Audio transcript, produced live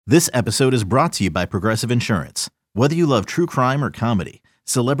This episode is brought to you by Progressive Insurance. Whether you love true crime or comedy,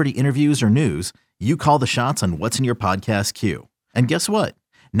 celebrity interviews or news, you call the shots on what's in your podcast queue. And guess what?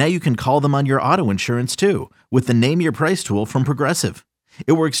 Now you can call them on your auto insurance too with the Name Your Price tool from Progressive.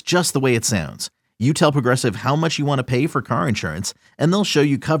 It works just the way it sounds. You tell Progressive how much you want to pay for car insurance, and they'll show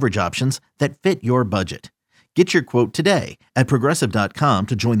you coverage options that fit your budget. Get your quote today at Progressive.com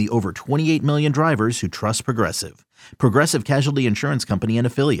to join the over 28 million drivers who trust Progressive. Progressive Casualty Insurance Company and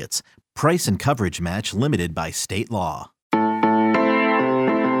Affiliates. Price and coverage match limited by state law.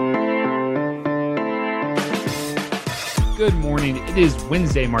 Good morning. It is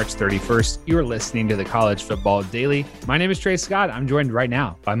Wednesday, March 31st. You're listening to the College Football Daily. My name is Trey Scott. I'm joined right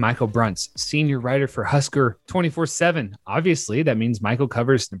now by Michael Bruntz, senior writer for Husker 24/7. Obviously, that means Michael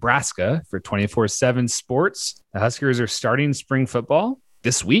covers Nebraska for 24/7 Sports. The Huskers are starting spring football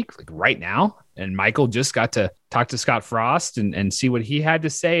this week, like right now. And Michael just got to talk to Scott Frost and see what he had to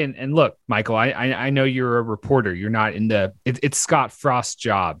say. And look, Michael, I know you're a reporter. You're not in it's Scott Frost's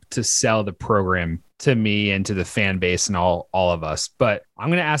job to sell the program to me and to the fan base and all of us. But I'm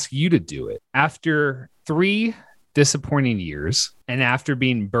going to ask you to do it. After 3 disappointing years and after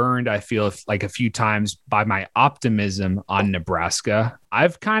being burned, I feel like a few times by my optimism on Nebraska,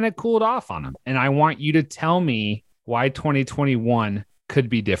 I've kind of cooled off on them. And I want you to tell me why 2021 could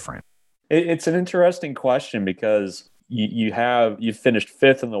be different. It's an interesting question because you've finished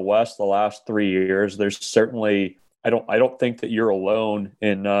 5th in the West the last 3 years. There's certainly, I don't think that you're alone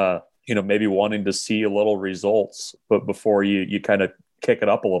in maybe wanting to see a little results, but before you kind of kick it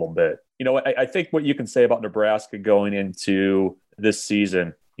up a little bit. I think what you can say about Nebraska going into this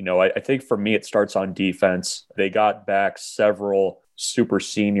season, I think for me, it starts on defense. They got back several super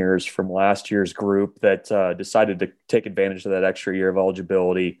seniors from last year's group that decided to take advantage of that extra year of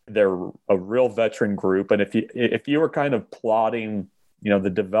eligibility. They're a real veteran group. And if you were kind of plotting, the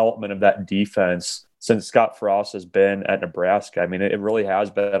development of that defense since Scott Frost has been at Nebraska, I mean, it really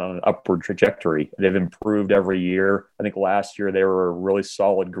has been on an upward trajectory. They've improved every year. I think last year they were a really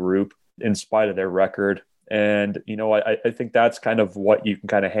solid group in spite of their record. And, I think that's kind of what you can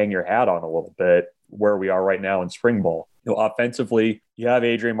kind of hang your hat on a little bit where we are right now in spring ball. Offensively, you have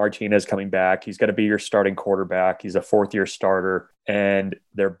Adrian Martinez coming back. He's going to be your starting quarterback. He's a 4th-year starter, and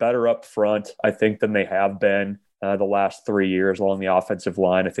they're better up front, I think, than they have been the last 3 years along the offensive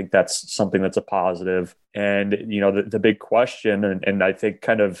line. I think that's something that's a positive. And, the big question, and I think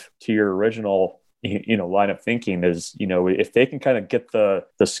kind of to your original line of thinking is, if they can kind of get the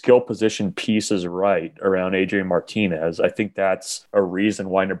skill position pieces right around Adrian Martinez, I think that's a reason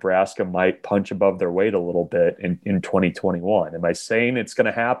why Nebraska might punch above their weight a little bit in 2021. Am I saying it's going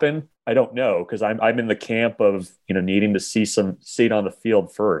to happen? I don't know, because I'm in the camp of, needing to see it on the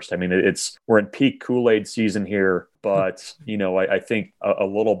field first. I mean, we're in peak Kool-Aid season here, but, I think a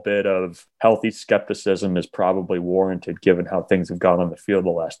little bit of healthy skepticism is probably warranted given how things have gone on the field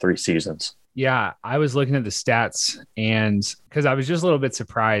the last 3 seasons. Yeah, I was looking at the stats and because I was just a little bit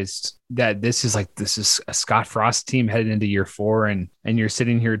surprised that this is a Scott Frost team headed into year 4 and you're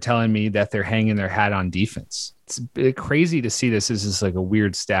sitting here telling me that they're hanging their hat on defense. It's a bit crazy to see this. This is like a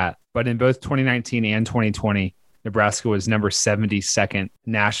weird stat, but in both 2019 and 2020, Nebraska was number 72nd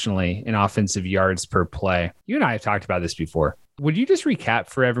nationally in offensive yards per play. You and I have talked about this before. Would you just recap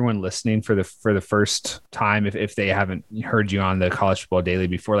for everyone listening for the first time, if they haven't heard you on the College Football Daily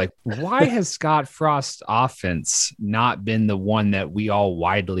before, like why has Scott Frost's offense not been the one that we all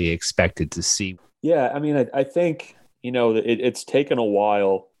widely expected to see? Yeah, I mean, I think, it's taken a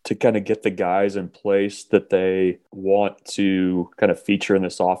while to kind of get the guys in place that they want to kind of feature in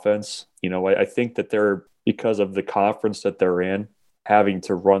this offense. I think that they're, because of the conference that they're in, having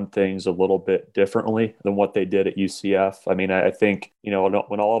to run things a little bit differently than what they did at UCF. I mean, I think, when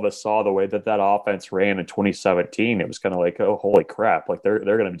all of us saw the way that offense ran in 2017, it was kind of like, oh, holy crap, like they're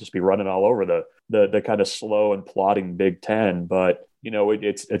going to just be running all over the kind of slow and plodding Big Ten. But,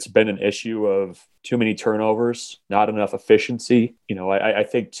 it's been an issue of too many turnovers, not enough efficiency. I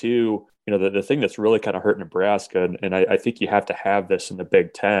think too, the thing that's really kind of hurt Nebraska, and I think you have to have this in the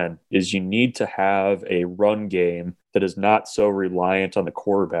Big Ten, is you need to have a run game that is not so reliant on the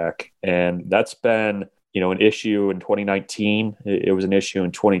quarterback. And that's been, an issue in 2019. It was an issue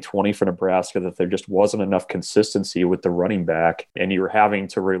in 2020 for Nebraska that there just wasn't enough consistency with the running back. And you were having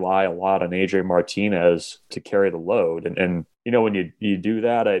to rely a lot on Adrian Martinez to carry the load. And when you do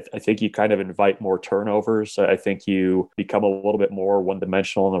that, I think you kind of invite more turnovers. I think you become a little bit more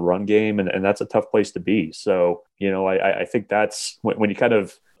one-dimensional in the run game, and that's a tough place to be. So, I think that's when you kind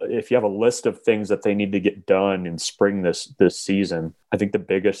of if you have a list of things that they need to get done in spring this season, I think the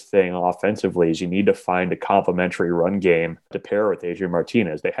biggest thing offensively is you need to find a complementary run game to pair with Adrian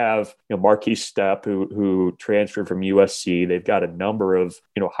Martinez. They have, Marquise Stepp, who transferred from USC. They've got a number of,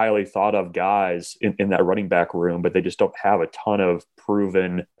 highly thought of guys in that running back room, but they just don't have a ton of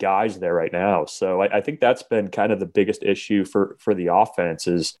proven guys there right now. So I think that's been kind of the biggest issue for the offense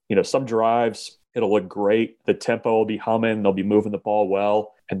is, some drives, it'll look great. The tempo will be humming. They'll be moving the ball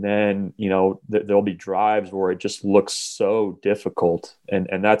well. And then, there'll be drives where it just looks so difficult.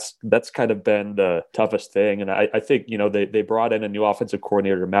 And that's kind of been the toughest thing. And I think, they brought in a new offensive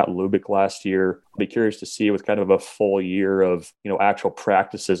coordinator, Matt Lubick, last year. I'll be curious to see with kind of a full year of, actual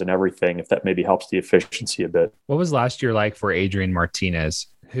practices and everything, if that maybe helps the efficiency a bit. What was last year like for Adrian Martinez,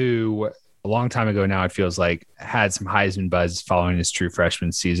 who a long time ago now, it feels like, had some Heisman buzz following his true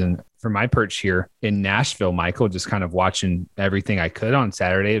freshman season? From my perch here in Nashville, Michael, just kind of watching everything I could on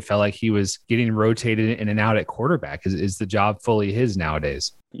Saturday, it felt like he was getting rotated in and out at quarterback. Is the job fully his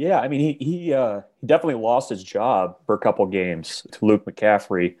nowadays? Yeah, I mean, he definitely lost his job for a couple games to Luke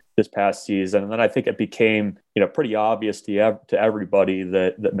McCaffrey this past season. And then I think it became, pretty obvious to everybody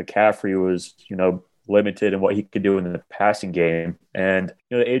that McCaffrey was, limited in what he could do in the passing game. And,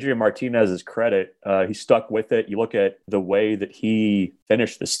 Adrian Martinez's credit, he stuck with it. You look at the way that he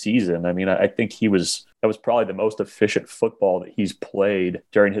finished the season. I mean, I think that was probably the most efficient football that he's played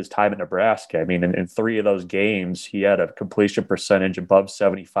during his time at Nebraska. I mean, in 3 of those games, he had a completion percentage above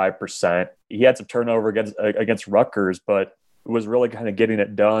 75%. He had some turnover against Rutgers, but was really kind of getting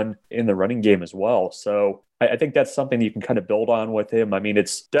it done in the running game as well. So I think that's something you can kind of build on with him. I mean,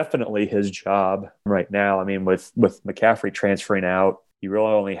 it's definitely his job right now. I mean, with McCaffrey transferring out, you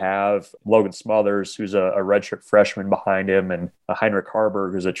really only have Logan Smothers, who's a redshirt freshman behind him, and Heinrich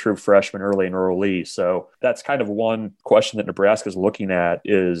Harburg, who's a true freshman early in enrollee. So that's kind of one question that Nebraska is looking at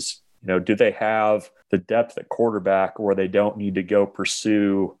is, do they have the depth at quarterback where they don't need to go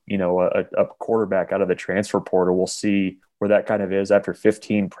pursue, a quarterback out of the transfer portal? We'll see where that kind of is after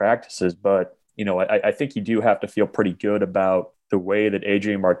 15 practices. But, I think you do have to feel pretty good about the way that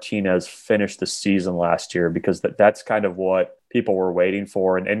Adrian Martinez finished the season last year, because that's kind of what people were waiting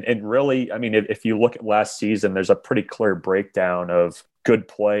for. And really, I mean, if you look at last season, there's a pretty clear breakdown of good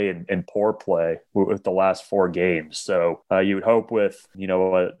play and poor play with the last 4 games. So you would hope with,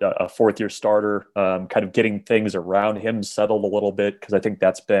 a fourth-year starter kind of getting things around him settled a little bit, because I think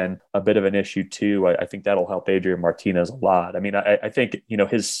that's been a bit of an issue too. I think that'll help Adrian Martinez a lot. I mean, I think,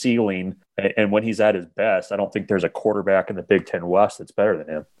 his ceiling and when he's at his best, I don't think there's a quarterback in the Big Ten West that's better than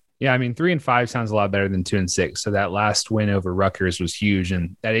him. Yeah, I mean, 3-5 sounds a lot better than 2-6. So that last win over Rutgers was huge.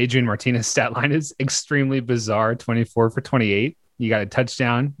 And that Adrian Martinez stat line is extremely bizarre, 24 for 28. You got a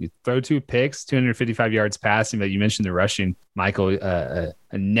touchdown, you throw 2 picks, 255 yards passing, but you mentioned the rushing, Michael, a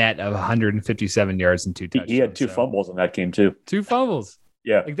net of 157 yards and 2 touchdowns. He had 2 fumbles in that game too. 2 fumbles.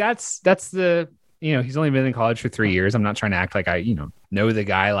 Yeah. Like that's the, he's only been in college for 3 years. I'm not trying to act like I, know the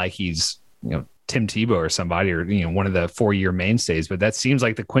guy like he's, Tim Tebow or somebody, or, one of the 4-year mainstays, but that seems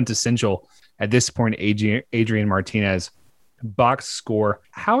like the quintessential at this point, Adrian Martinez box score.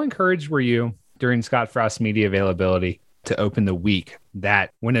 How encouraged were you during Scott Frost's media availability to open the week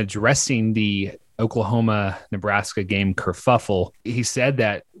that when addressing the Oklahoma-Nebraska game kerfuffle, he said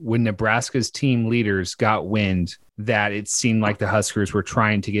that when Nebraska's team leaders got wind that it seemed like the Huskers were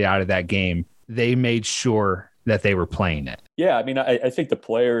trying to get out of that game, they made sure that they were playing it? Yeah, I mean, I think the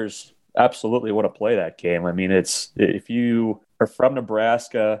players absolutely want to play that game. I mean, it's, if you are from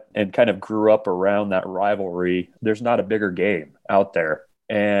Nebraska and kind of grew up around that rivalry, there's not a bigger game out there.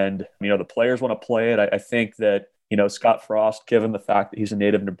 And, the players want to play it. I think that, Scott Frost, given the fact that he's a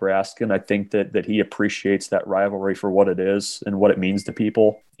native Nebraskan, I think that he appreciates that rivalry for what it is and what it means to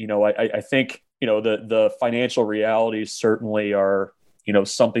people. I think, the financial realities certainly are,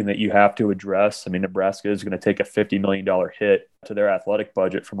 something that you have to address. I mean, Nebraska is going to take a $50 million hit to their athletic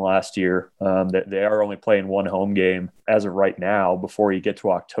budget from last year. They are only playing 1 home game as of right now before you get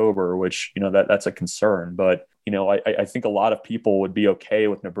to October, which, that's a concern. But, I think a lot of people would be okay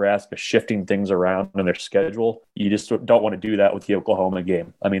with Nebraska shifting things around in their schedule. You just don't want to do that with the Oklahoma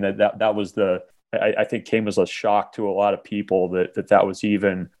game. I mean, that was I think came as a shock to a lot of people that was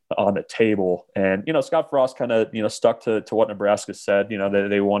even on the table. And, Scott Frost kind of, stuck to what Nebraska said.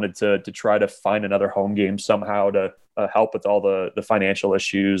 They wanted to try to find another home game somehow to help with all the financial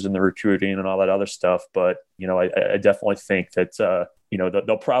issues and the recruiting and all that other stuff. But, I definitely think that,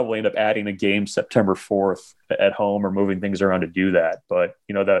 they'll probably end up adding a game September 4th at home or moving things around to do that. But,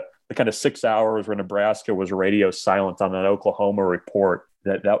 the kind of 6 hours where Nebraska was radio silent on an Oklahoma report,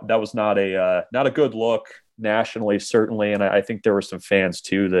 that was not a good look, nationally, certainly. And I think there were some fans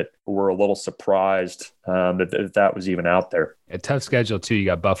too that were a little surprised that was even out there. A tough schedule too. You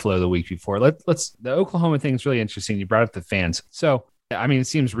got Buffalo the week before. The Oklahoma thing is really interesting. You brought up the fans. So, I mean, it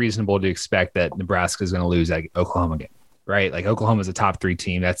seems reasonable to expect that Nebraska is going to lose that Oklahoma game, right? Like Oklahoma's a top 3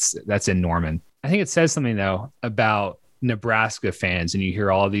 team. That's in Norman. I think it says something though about Nebraska fans, and you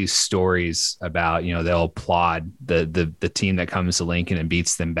hear all these stories about, they'll applaud the team that comes to Lincoln and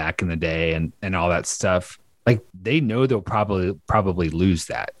beats them back in the day and all that stuff. Like they know they'll probably lose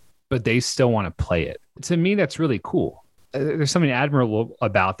that, but they still want to play it. To me, that's really cool. There's something admirable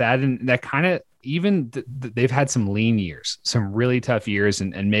about that. And that kind of, even they've had some lean years, some really tough years,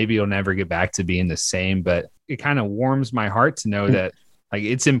 and maybe it'll never get back to being the same, but it kind of warms my heart to know that like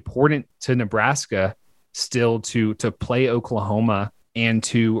it's important to Nebraska still to play Oklahoma and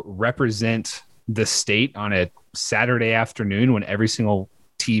to represent the state on a Saturday afternoon when every single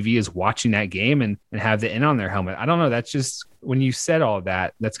TV is watching that game and have the N on their helmet. I don't know. That's just, when you said all of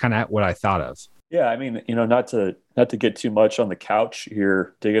that, that's kind of what I thought of. Yeah. I mean, not to get too much on the couch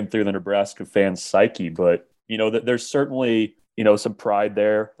here, digging through the Nebraska fans' psyche, but there's certainly, some pride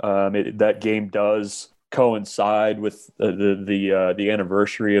there. That game does coincide with the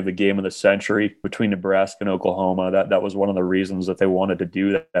anniversary of the game of the century between Nebraska and Oklahoma. That was one of the reasons that they wanted to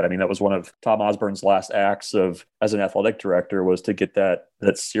do that. I mean, that was one of Tom Osborne's last acts as an athletic director, was to get that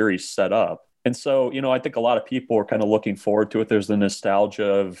series set up. And so, I think a lot of people were kind of looking forward to it. There's the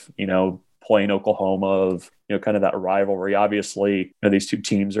nostalgia of, playing Oklahoma, of, kind of that rivalry. Obviously, these two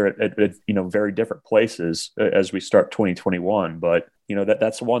teams are at very different places as we start 2021, but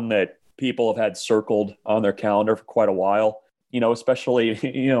that's one that people have had circled on their calendar for quite a while, especially,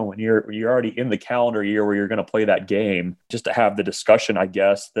 when you're already in the calendar year where you're going to play that game, just to have the discussion, I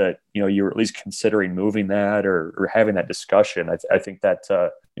guess, that, you're at least considering moving that or having that discussion. I think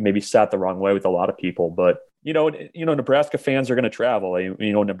that maybe sat the wrong way with a lot of people, but, Nebraska fans are going to travel.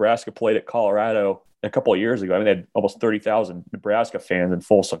 Nebraska played at Colorado a couple of years ago. I mean, they had almost 30,000 Nebraska fans in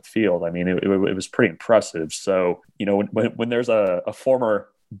Folsom Field. I mean, it was pretty impressive. So, when there's a former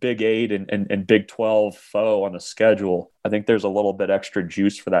Big 8 and Big 12 foe on the schedule, I think there's a little bit extra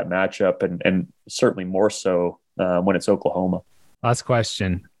juice for that matchup, and certainly more so when it's Oklahoma. Last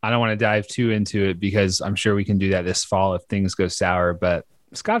question. I don't want to dive too into it because I'm sure we can do that this fall if things go sour, but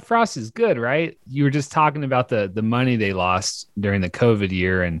Scott Frost is good, right? You were just talking about the money they lost during the COVID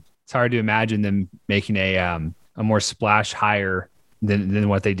year, and it's hard to imagine them making a more splash hire than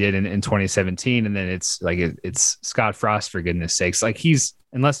what they did in 2017. And then it's Scott Frost, for goodness sakes. Like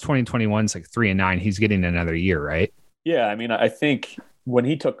unless 2021 is like 3-9, he's getting another year, right? Yeah. I mean, I think when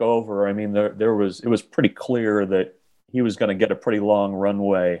he took over, I mean, it was pretty clear that he was going to get a pretty long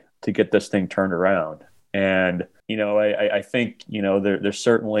runway to get this thing turned around. And, I think, there's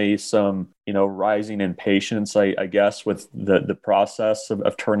certainly some, rising impatience, I guess, with the process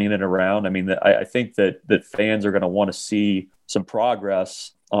of turning it around. I mean, I think that fans are going to want to see some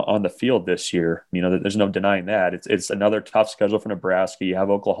progress on the field this year. There's no denying that. It's another tough schedule for Nebraska. You have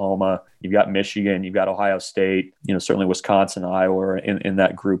Oklahoma, you've got Michigan, you've got Ohio State, certainly Wisconsin, Iowa in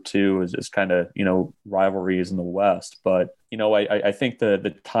that group too, is kind of, rivalries in the West. But, I think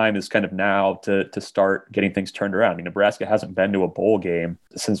the time is kind of now to start getting things turned around. I mean, Nebraska hasn't been to a bowl game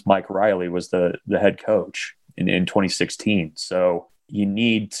since Mike Riley was the head coach in 2016. So you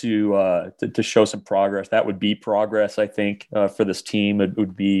need to show some progress. That would be progress, I think, for this team. It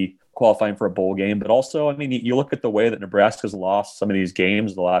would be qualifying for a bowl game. But also, I mean, you look at the way that Nebraska's lost some of these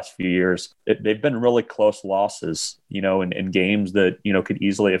games the last few years. They've been really close losses, in games that, could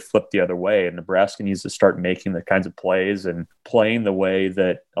easily have flipped the other way. And Nebraska needs to start making the kinds of plays and playing the way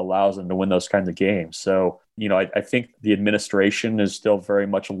that allows them to win those kinds of games. So, I think the administration is still very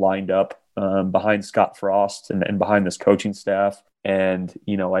much lined up behind Scott Frost and behind this coaching staff. And,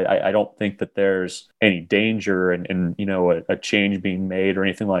 I don't think that there's any danger in a change being made or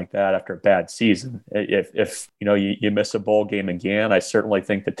anything like that after a bad season. If you miss a bowl game again, I certainly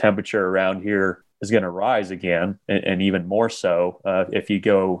think the temperature around here is going to rise again, and even more so if you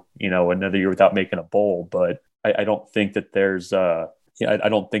go, another year without making a bowl. But I don't think that there's I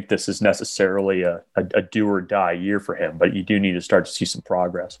don't think this is necessarily a do or die year for him, but you do need to start to see some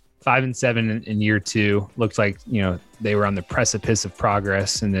progress. 5-7 in year 2. Looked like, they were on the precipice of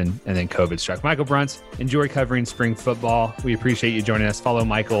progress, and then COVID struck. Michael Bruntz, enjoy covering spring football. We appreciate you joining us. Follow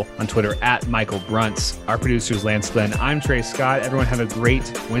Michael on Twitter at Michael Bruntz. Our producer is Lance Glenn. I'm Trey Scott. Everyone have a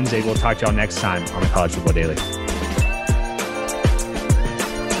great Wednesday. We'll talk to y'all next time on the College Football Daily.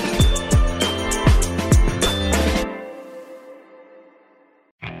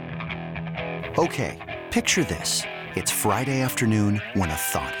 Okay, picture this. It's Friday afternoon when a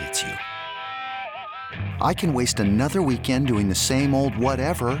thought hits you. I can waste another weekend doing the same old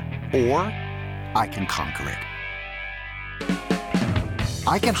whatever, or I can conquer it.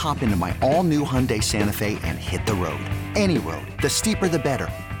 I can hop into my all-new Hyundai Santa Fe and hit the road. Any road. The steeper, the better.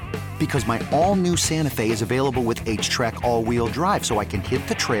 Because my all-new Santa Fe is available with H-Track all-wheel drive, so I can hit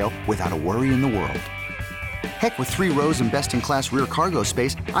the trail without a worry in the world. Heck, with 3 rows and best-in-class rear cargo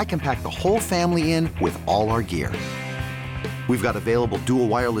space, I can pack the whole family in with all our gear. We've got available dual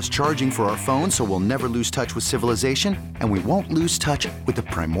wireless charging for our phones, so we'll never lose touch with civilization, and we won't lose touch with the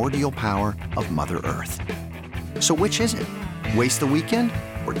primordial power of Mother Earth. So which is it? Waste the weekend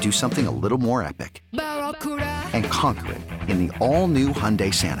or do something a little more epic? And conquer it in the all-new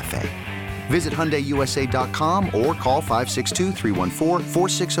Hyundai Santa Fe. Visit HyundaiUSA.com or call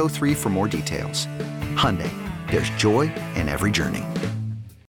 562-314-4603 for more details. Hyundai, there's joy in every journey.